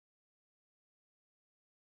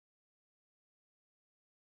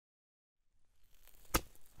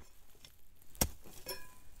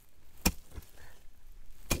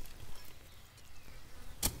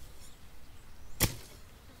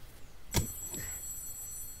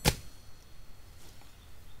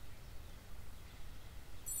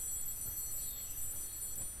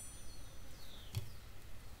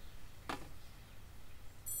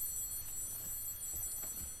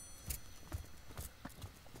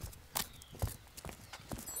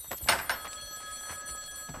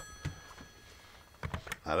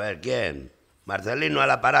A ver, ¿quién? Marcelino al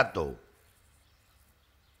aparato.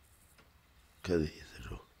 ¿Qué dices?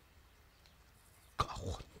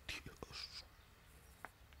 Cago en Dios.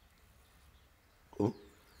 ¿Cómo?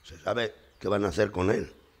 ¿Se sabe qué van a hacer con él?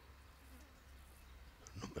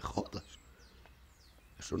 No me jodas.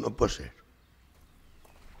 Eso no puede ser.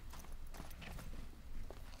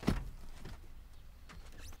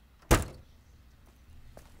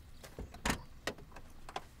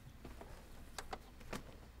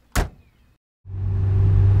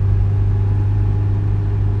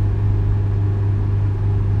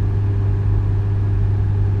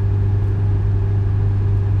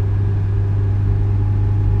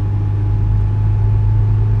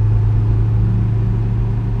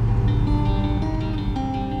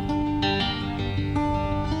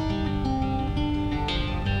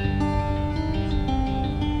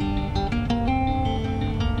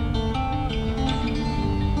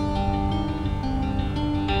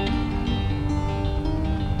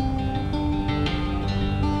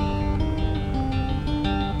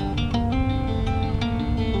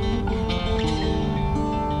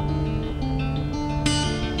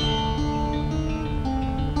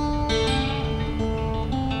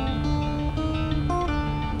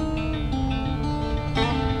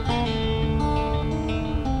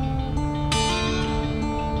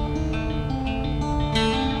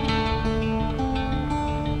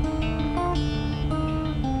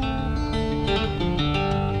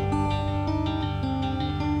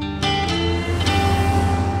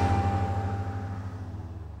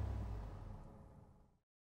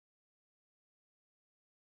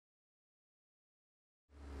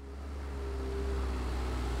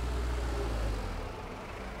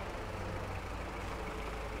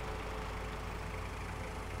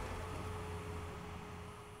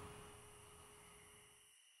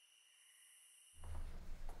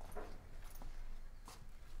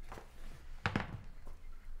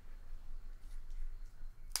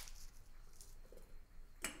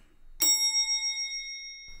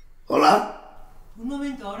 ¿Hola? Un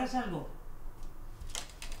momento, ahora salgo.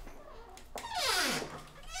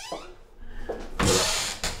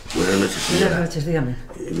 Buenas noches, señora. Buenas noches, dígame.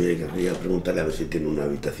 Mire, querría preguntarle a ver si tiene una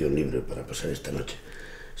habitación libre para pasar esta noche.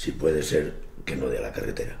 Si puede ser que no dé a la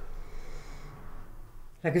carretera.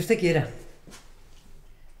 La que usted quiera.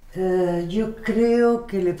 Yo creo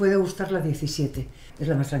que le puede gustar la 17. Es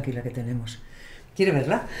la más tranquila que tenemos. ¿Quiere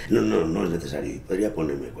verla? No es necesario. Podría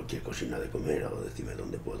ponerme cualquier cocina de comer o decirme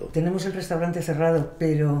dónde puedo. Tenemos el restaurante cerrado,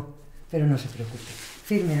 pero no se preocupe.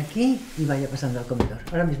 Firme aquí y vaya pasando al comedor.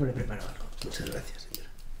 Ahora mismo le preparo algo. Muchas gracias, señora.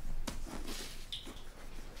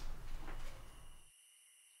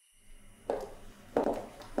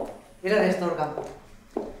 Era de Astorga.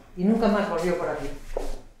 Y nunca más volvió por aquí.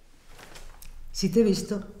 Si te he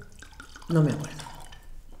visto, no me acuerdo.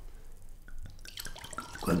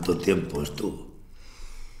 ¿Cuánto tiempo estuvo?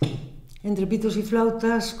 Entre pitos y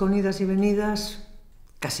flautas, con idas y venidas,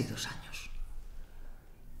 casi 2 años.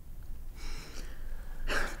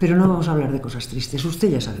 Pero no vamos a hablar de cosas tristes. Usted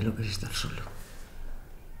ya sabe lo que es estar solo.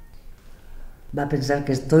 Va a pensar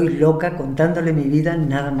que estoy loca contándole mi vida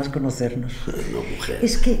nada más conocernos. No, mujer.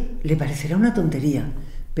 Es que le parecerá una tontería,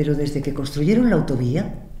 pero desde que construyeron la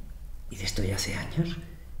autovía, y de esto ya hace años,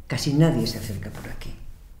 casi nadie se acerca por aquí.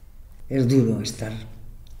 Es duro estar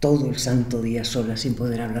todo el santo día sola sin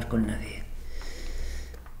poder hablar con nadie.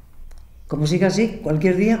 Como siga así,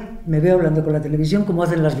 cualquier día me veo hablando con la televisión como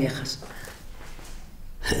hacen las viejas.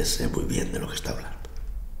 Sé muy bien de lo que está hablando.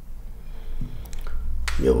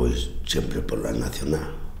 Yo voy siempre por la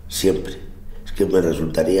nacional, siempre. Es que me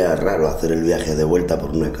resultaría raro hacer el viaje de vuelta por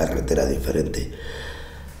una carretera diferente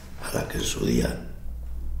a la que en su día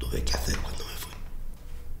tuve que hacer cuando me fui.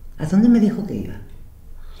 ¿A dónde me dijo que iba?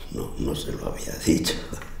 No se lo había dicho.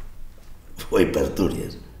 Voy para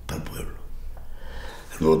Asturias, para el pueblo.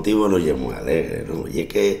 El motivo no es muy alegre, ¿no? Y es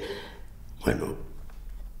que, bueno,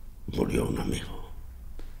 murió un amigo.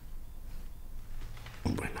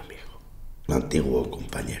 Un buen amigo. Un antiguo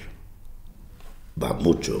compañero. Va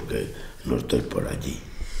mucho que no estoy por allí.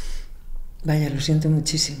 Vaya, lo siento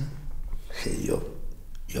muchísimo.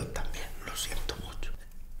 Yo también lo siento mucho.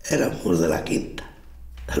 Éramos de la quinta,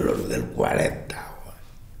 los del 40,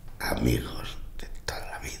 amigos de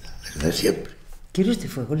toda la vida, desde siempre. ¿Quiere usted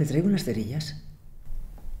fuego? ¿Le traigo unas cerillas?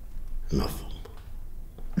 No fumo,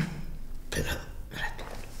 pero gracias.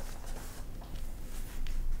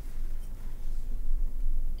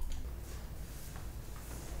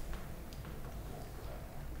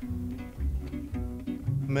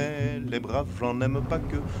 Mais les braves flancs n'aiment pas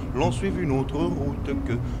que l'on suive une autre route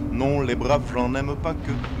que. Non, les braves flancs n'aiment pas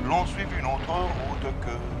que l'on suive une autre route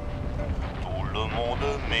que. Tout le monde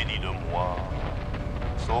médit de moi.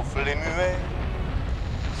 Sauf les muets,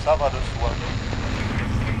 ça va de soi.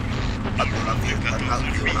 Cuando la fiesta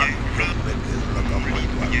nacional yo me quedo en la cama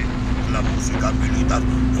igual. La música militar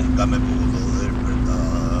nunca me pudo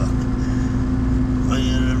despertar. Hay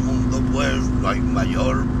en el mundo pues no hay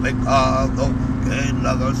mayor pecado que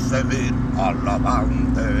la de seguir al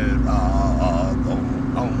abanderado.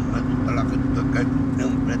 No me gusta la gente que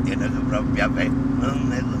siempre tiene su propia fe. No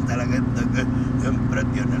me gusta la gente que siempre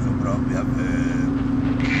tiene su propia fe.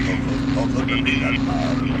 Todos me miran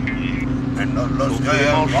mal, menos los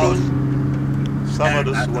guerreros. Ça va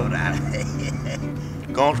de soi.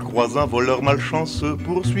 Quand je croise un voleur malchanceux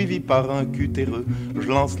poursuivi par un cutéreux, je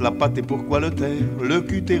lance la patte et pourquoi le taire? Le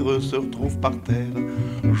cutéreux se retrouve par terre.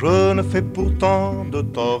 Je ne fais pourtant de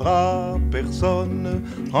tort à personne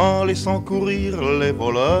en laissant courir les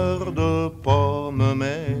voleurs de pommes.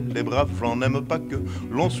 Mais les braves gens n'aiment pas que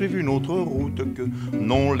l'on suive une autre route que.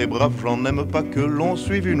 Non, les braves gens n'aiment pas que l'on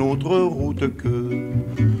suive une autre route que.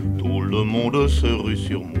 Tout le monde se rue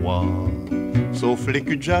sur moi, sauf les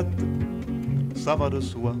cul-de-jatte, ça va de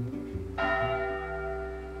soi.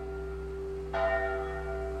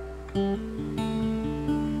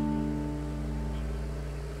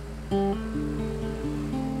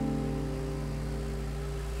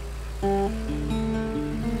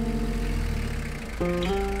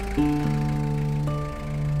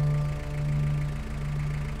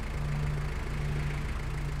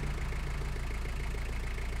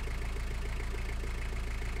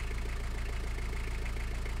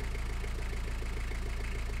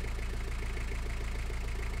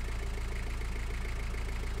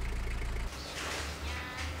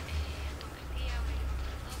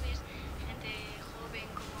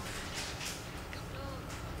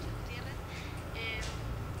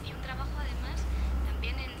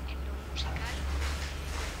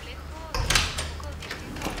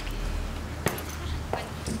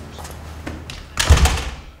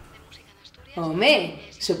 Hombre,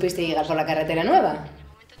 ¿supiste llegar por la carretera nueva?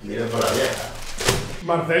 Mira por la vieja.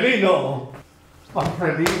 Marcelino.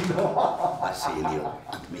 Marcelino. Basilio,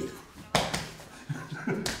 mira.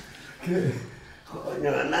 ¿Qué?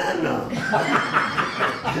 Coño, enano.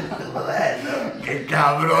 Bueno. ¡Qué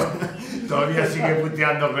cabrón! Todavía sigue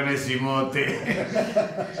puteando con ese mote.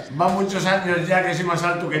 Va muchos años ya que soy más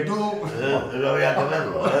alto que tú. No había que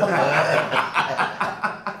verlo,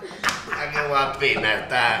 Qué guapina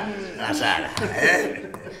está la Sara,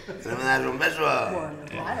 ¿No me das un beso? Bueno,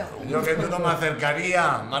 claro. Yo que tú no me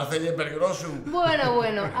acercaría, Marcel es peligroso.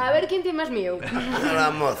 Bueno, a ver quién tiene más miedo.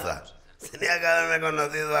 La moza. Tenía que haberme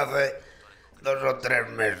conocido hace 2 o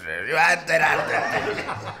 3 meses. Iba a enterarte.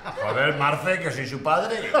 Joder, Marce, que soy su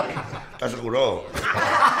padre. ¿Te aseguró?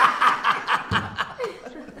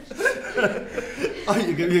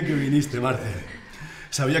 Oye, qué bien que viniste, Marce.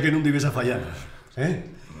 Sabía que nunca ibas a fallar,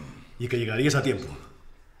 y que llegarías a tiempo.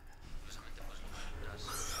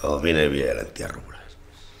 Os viene bien el entierro, pues.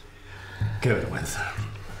 Qué vergüenza.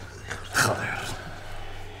 Joder.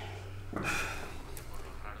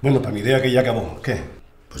 Bueno, para mi idea que ya acabó. ¿Qué?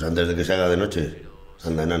 Pues antes de que se haga de noche,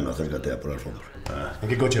 anda, enano, acércate a por la alfombra. ¿En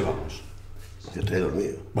qué coche vamos? Yo estoy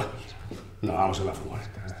dormido. Bueno, no, vamos en la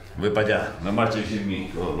furgoneta. Voy para allá, no marches sin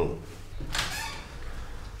mí. No.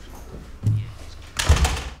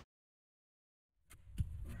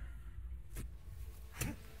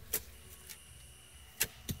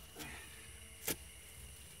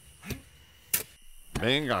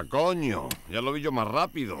 Venga, coño, ya lo vi yo más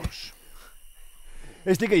rápidos.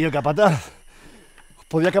 Este que y el capataz.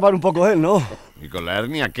 Podía acabar un poco él, ¿no? ¿Y con la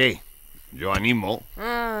hernia qué? Yo animo.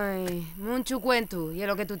 Ay, mucho cuento. Y es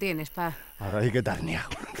lo que tú tienes, pa. Ahora hay que tarnear.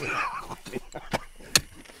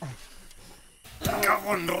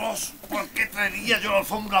 Cago en Ross, ¿por qué traería yo la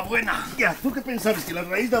alfombra buena? Ya, ¿tú qué pensabas? Que la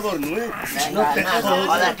raíz de adorno, No te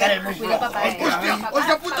jodas, que eres muy Cuida, flojo. papá.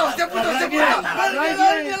 ¡Hostia puta, hostia puta, hostia puta!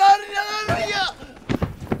 ¡La hernia!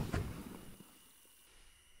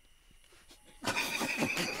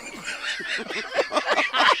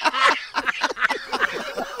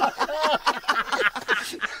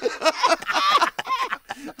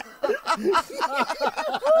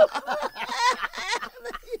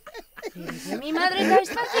 Mi madre, ¿qué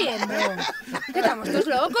está haciendo? ¿Que estamos todos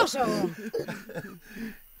locos o...?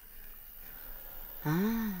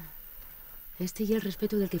 Ah, este y el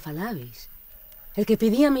respeto del que falabais. El que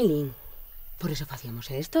pedía Milín. Por eso hacíamos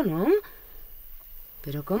esto, ¿no?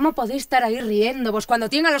 Pero ¿cómo podéis estar ahí riendo vos cuando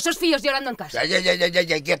tienen a los 2 fillos llorando en casa?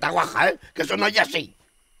 Ya, quieta, guaja, Que eso no es así.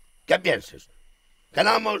 ¿Qué pienses? ¿Que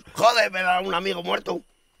no vamos, joder, ver a un amigo muerto?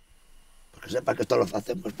 Porque sepa que esto lo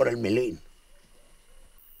hacemos por el Milín.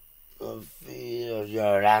 Los fillos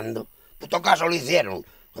llorando puto caso le hicieron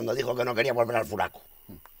cuando dijo que no quería volver al furaco.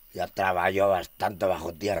 Ya trabajó bastante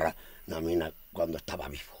bajo tierra en la mina cuando estaba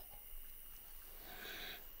vivo.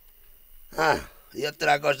 Ah, y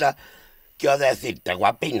otra cosa que os decirte,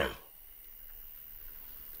 guapina.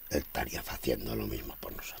 Él estaría haciendo lo mismo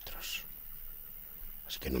por nosotros.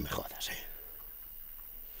 Así que no me jodas, ¿eh?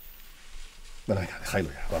 Bueno, venga,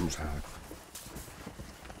 dejadlo ya. Vamos a...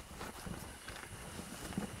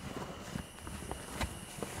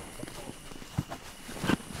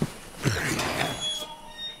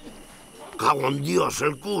 ¡Cago en Dios,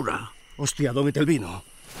 el cura! Hostia, don Etelvino.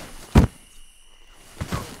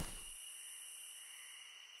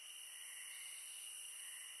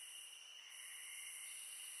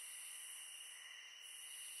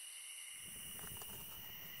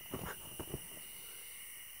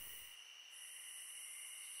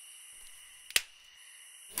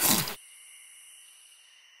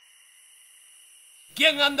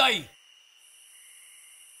 ¿Quién anda ahí?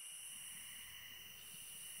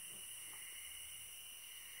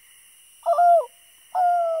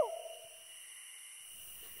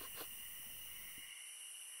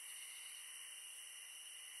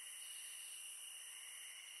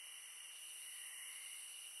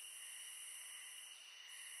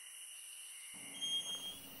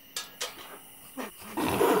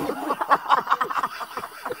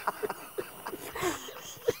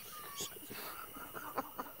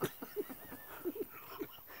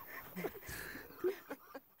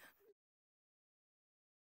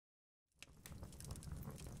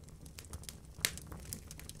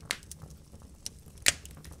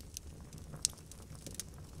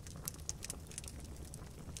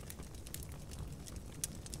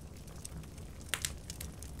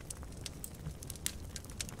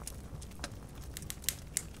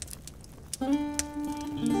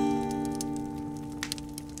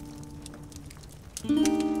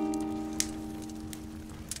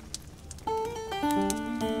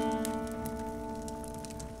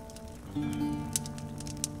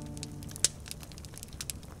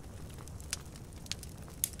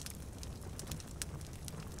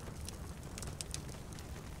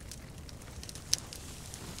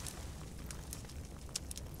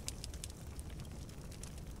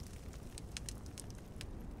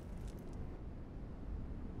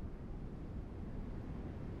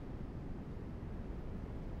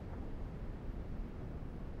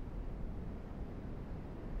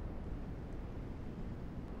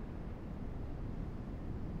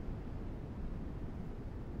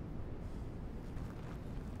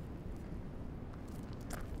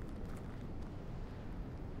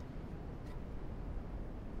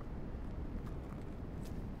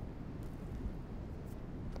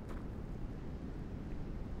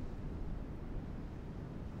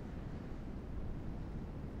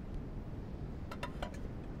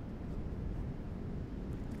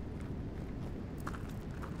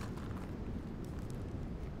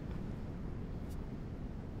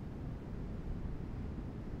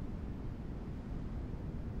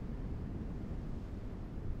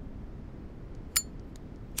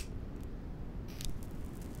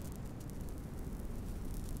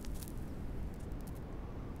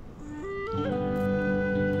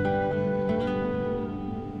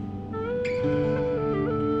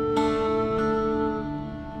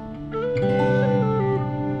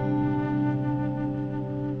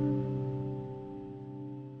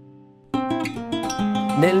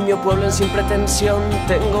 Nel mio pueblo sin pretensión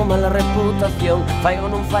tengo mala reputación. Faigo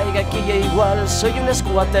non faiga aquí é igual, soy un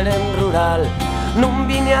squatter en rural. Non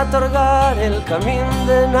vine a otorgar el camín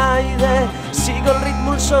de naide, sigo el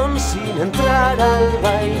ritmo, el son sin entrar al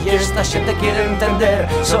baile. Esta xente quiere entender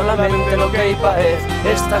solamente lo que hay paez.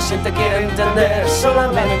 Esta xente quiere entender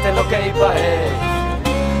solamente lo que hay paez.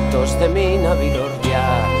 Tos de mina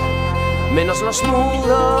vilordiar, menos los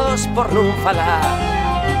mudos por non falar.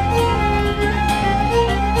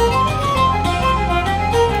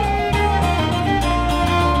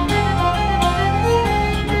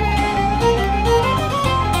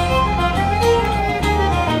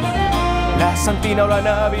 La Santina o la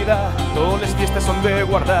Navidad, todas las fiestas son de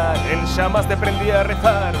guardar. En llamas de prendí a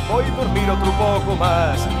rezar, voy a dormir otro poco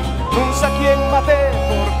más. Non sé a quién maté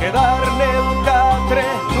por quedarme el catre,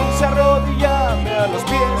 non se arrodillame a los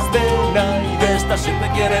pies de nadie. Esta gente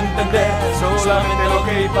quiere entender solamente lo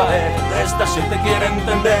que hay para él. Esta gente quiere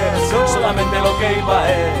entender solamente lo que hay para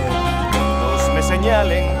él. Todos me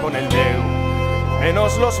señalen con el dedo,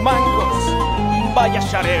 menos los mancos, vaya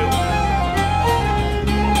xareu.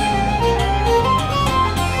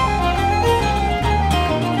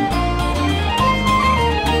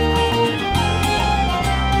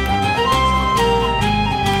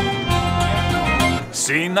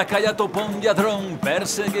 Sina calla topo un lladrón,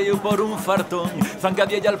 perseguido por un fartón,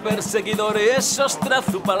 zancadilla al perseguidor y esos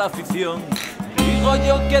trazo pa' la afición. Digo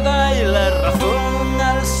yo que dai la razón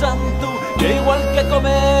al santo, que igual que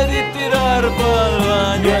comer y tirar pa'l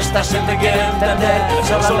baño. Esta gente quiere entender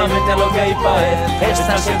solamente lo que hay pa' él.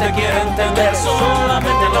 Esta gente quiere entender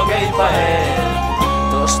solamente lo que hay pa'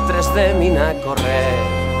 él. 2, 3 de mina a correr,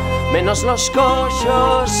 menos los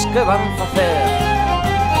collos que van a hacer.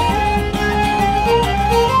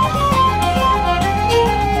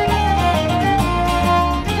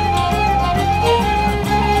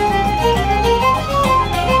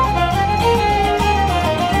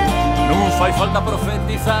 Fai falta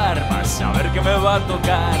profetizar, vas a ver que me va a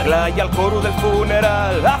tocar. Playa al coro del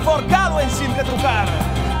funeral, aforcado en sin retrucar.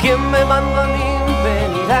 ¿Quién me manda a mí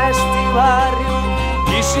venir a este barrio?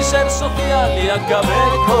 Quise ser social y acabé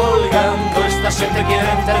colgando. Esta gente quiere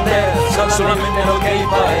entender solamente lo que hay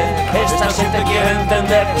pa' él. Esta gente quiere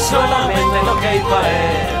entender solamente lo que hay pa'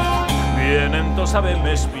 él. Vienen todos a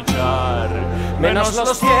verme espichar, menos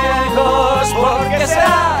los ciegos, porque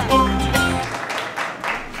será.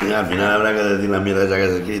 Al final habrá que decir la mierda esa que has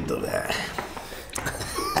escrito.